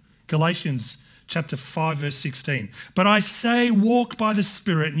said. Galatians chapter 5, verse 16. But I say, walk by the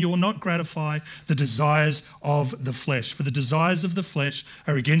Spirit, and you will not gratify the desires of the flesh. For the desires of the flesh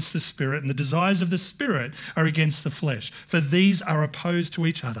are against the Spirit, and the desires of the Spirit are against the flesh. For these are opposed to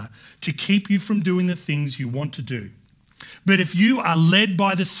each other, to keep you from doing the things you want to do. But if you are led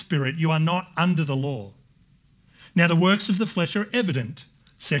by the Spirit, you are not under the law. Now the works of the flesh are evident: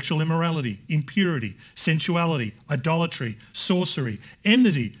 sexual immorality, impurity, sensuality, idolatry, sorcery,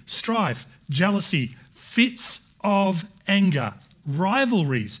 enmity, strife, jealousy, fits of anger,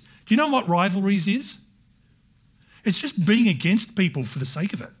 rivalries. Do you know what rivalries is? It's just being against people for the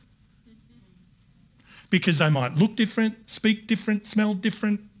sake of it. Because they might look different, speak different, smell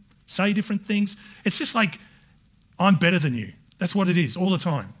different, say different things. It's just like, I'm better than you. That's what it is all the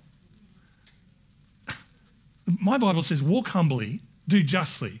time. My Bible says, walk humbly, do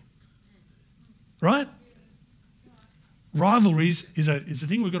justly. Right? Rivalries is a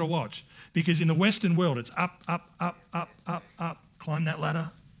thing we've got to watch, because in the Western world, it's up, up, up, up, up, up, climb that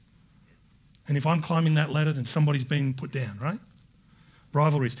ladder. And if I'm climbing that ladder, then somebody's being put down, right?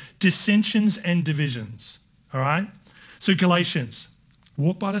 Rivalries. Dissensions and divisions, all right? So Galatians,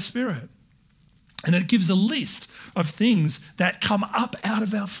 walk by the Spirit. And it gives a list of things that come up out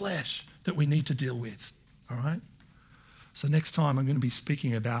of our flesh that we need to deal with, all right? So next time I'm going to be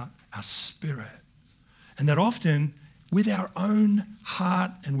speaking about our spirit. And that often with our own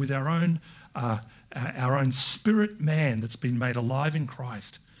heart and with our own spirit man that's been made alive in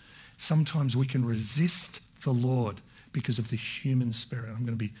Christ, sometimes we can resist the Lord because of the human spirit. I'm going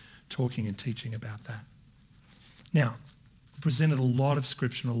to be talking and teaching about that. Now, I presented a lot of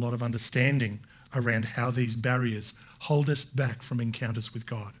scripture and a lot of understanding around how these barriers hold us back from encounters with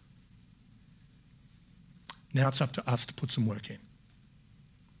God. Now it's up to us to put some work in.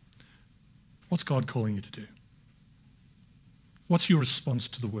 What's God calling you to do? What's your response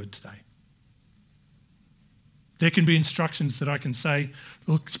to the word today? There can be instructions that I can say,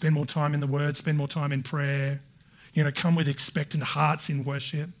 look, spend more time in the word, spend more time in prayer, come with expectant hearts in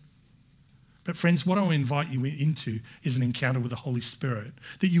worship. But friends, what I want to invite you into is an encounter with the Holy Spirit,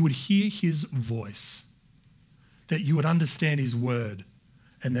 that you would hear his voice, that you would understand his word,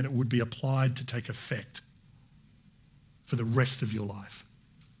 and that it would be applied to take effect for the rest of your life.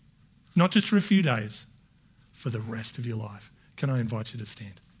 Not just for a few days, for the rest of your life. Can I invite you to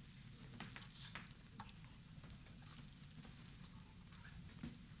stand?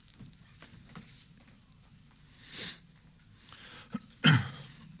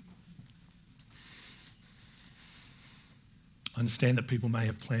 I understand that people may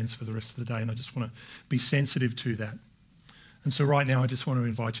have plans for the rest of the day, and I just want to be sensitive to that. And so right now I just want to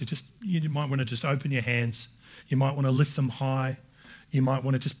invite you, you might want to just open your hands. You might want to lift them high. You might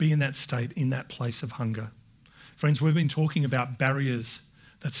want to just be in that state, in that place of hunger. Friends, we've been talking about barriers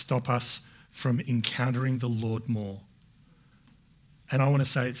that stop us from encountering the Lord more. And I want to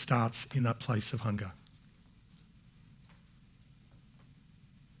say it starts in that place of hunger.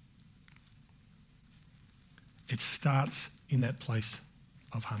 It starts in that place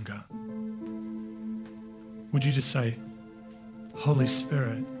of hunger. Would you just say, Holy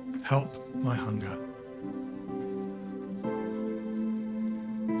Spirit, help my hunger?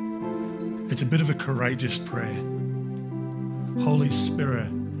 It's a bit of a courageous prayer. Holy Spirit,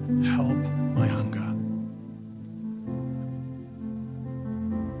 help my hunger.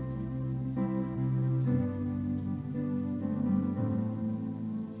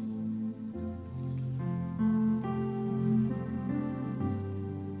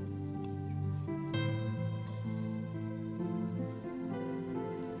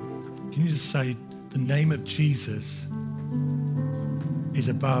 Can you just say, the name of Jesus is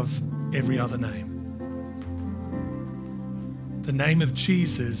above every other name. The name of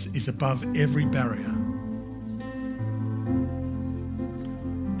Jesus is above every barrier.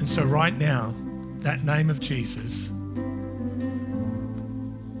 And so right now, that name of Jesus,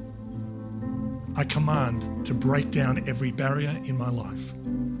 I command to break down every barrier in my life.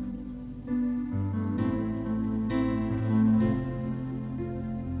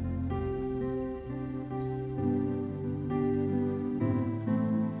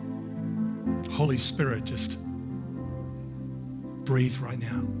 Holy Spirit, just breathe right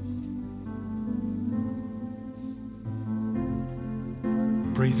now.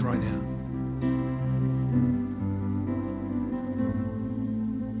 Breathe right now.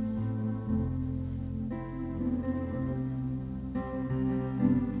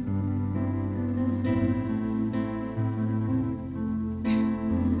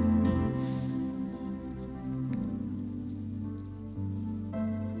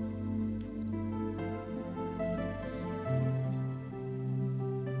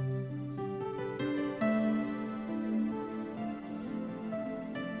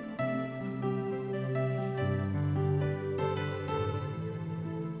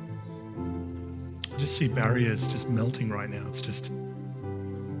 I just see barriers just melting right now. It's just...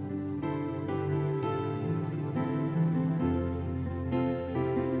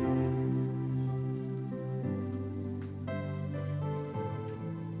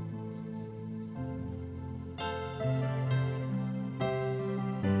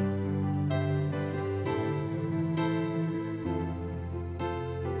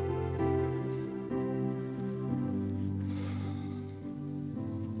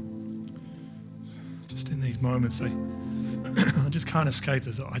 in these moments, I just can't escape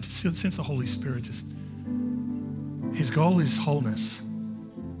this. I just sense the Holy Spirit. His goal is wholeness.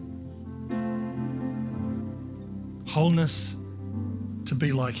 Wholeness to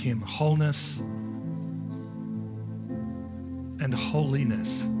be like him. Wholeness and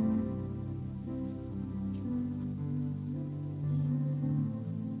holiness.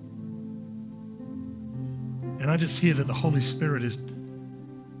 And I just hear that the Holy Spirit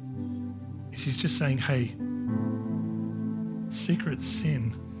He's just saying, hey, secret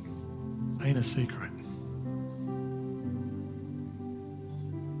sin ain't a secret.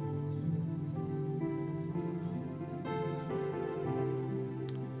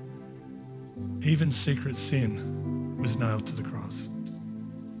 Even secret sin was nailed to the cross.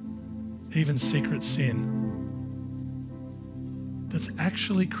 Even secret sin that's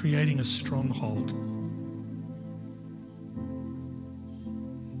actually creating a stronghold.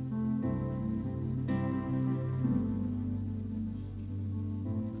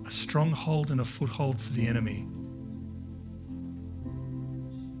 A stronghold and a foothold for the enemy.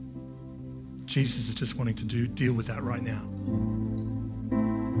 Jesus is just wanting to deal with that right now.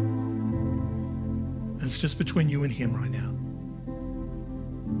 And it's just between you and him right now.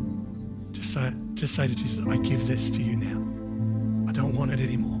 Just say to Jesus, I give this to you now. I don't want it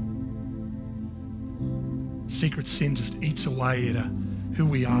anymore. Secret sin just eats away at who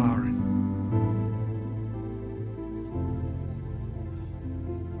we are.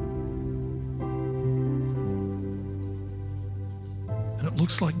 And it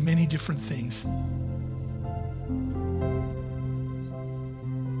looks like many different things.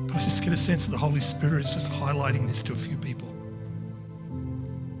 But I just get a sense that the Holy Spirit is just highlighting this to a few people.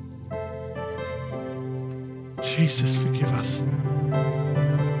 Jesus, forgive us.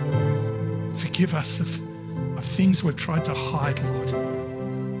 Forgive us of things we've tried to hide, Lord.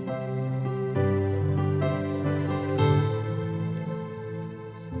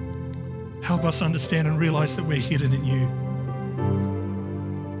 Help us understand and realize that we're hidden in you.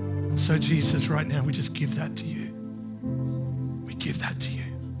 And so, Jesus, right now, we just give that to you. We give that to you.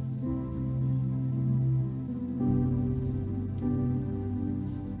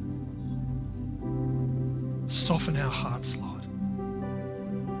 Soften our hearts, Lord.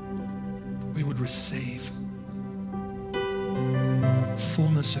 We would receive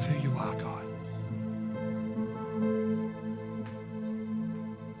fullness of who you are, God.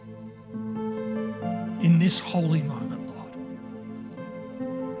 In this holy moment, Lord.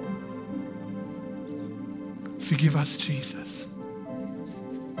 Forgive us, Jesus.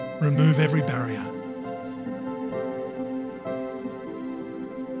 Remove every barrier.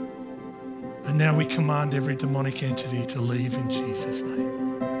 And now we command every demonic entity to leave in Jesus'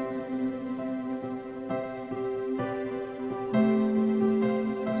 name.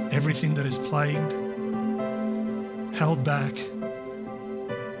 Everything that is plagued, held back,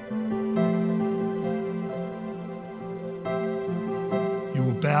 you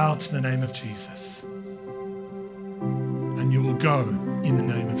will bow to the name of Jesus. And you will go in the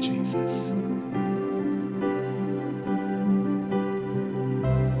name of Jesus.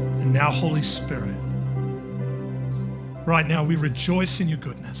 Now, Holy Spirit, right now we rejoice in your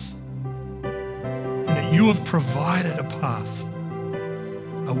goodness and that you have provided a path,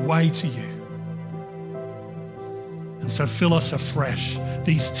 a way to you. And so fill us afresh,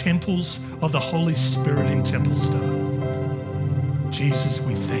 these temples of the Holy Spirit in Templestar. Jesus,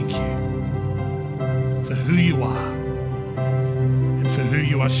 we thank you for who you are and for who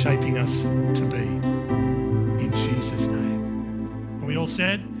you are shaping us to be. In Jesus' name. And we all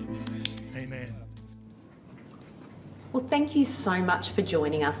said, Well, thank you so much for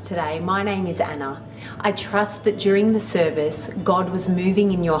joining us today. My name is Anna. I trust that during the service, God was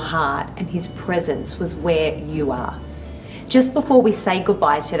moving in your heart and his presence was where you are. Just before we say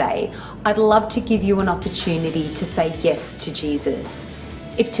goodbye today, I'd love to give you an opportunity to say yes to Jesus.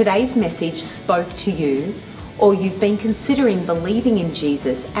 If today's message spoke to you, or you've been considering believing in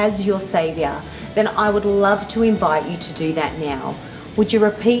Jesus as your Saviour, then I would love to invite you to do that now. Would you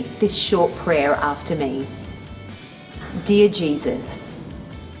repeat this short prayer after me? Dear Jesus,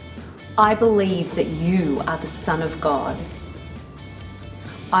 I believe that you are the Son of God.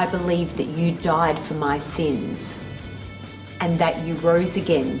 I believe that you died for my sins and that you rose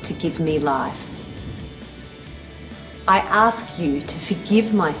again to give me life. I ask you to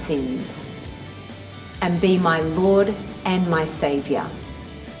forgive my sins and be my Lord and my Saviour.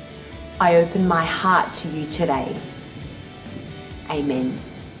 I open my heart to you today. Amen.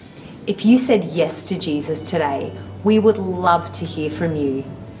 If you said yes to Jesus today, we would love to hear from you.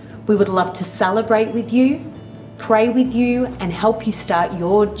 We would love to celebrate with you, pray with you, and help you start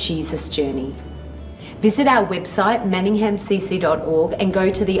your Jesus journey. Visit our website, manninghamcc.org, and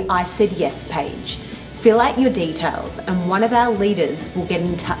go to the I Said Yes page. Fill out your details, and one of our leaders will get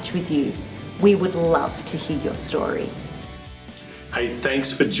in touch with you. We would love to hear your story. Hey,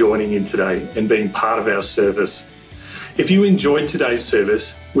 thanks for joining in today and being part of our service. If you enjoyed today's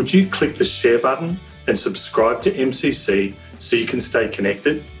service, would you click the share button and subscribe to MCC so you can stay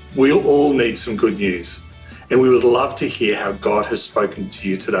connected? We all need some good news, and we would love to hear how God has spoken to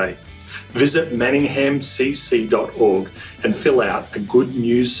you today. Visit manninghamcc.org and fill out a good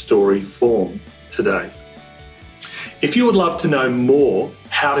news story form today. If you would love to know more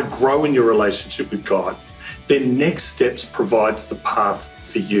how to grow in your relationship with God, then Next Steps provides the path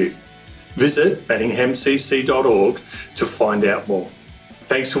for you. Visit manninghamcc.org to find out more.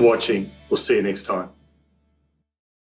 Thanks for watching. We'll see you next time.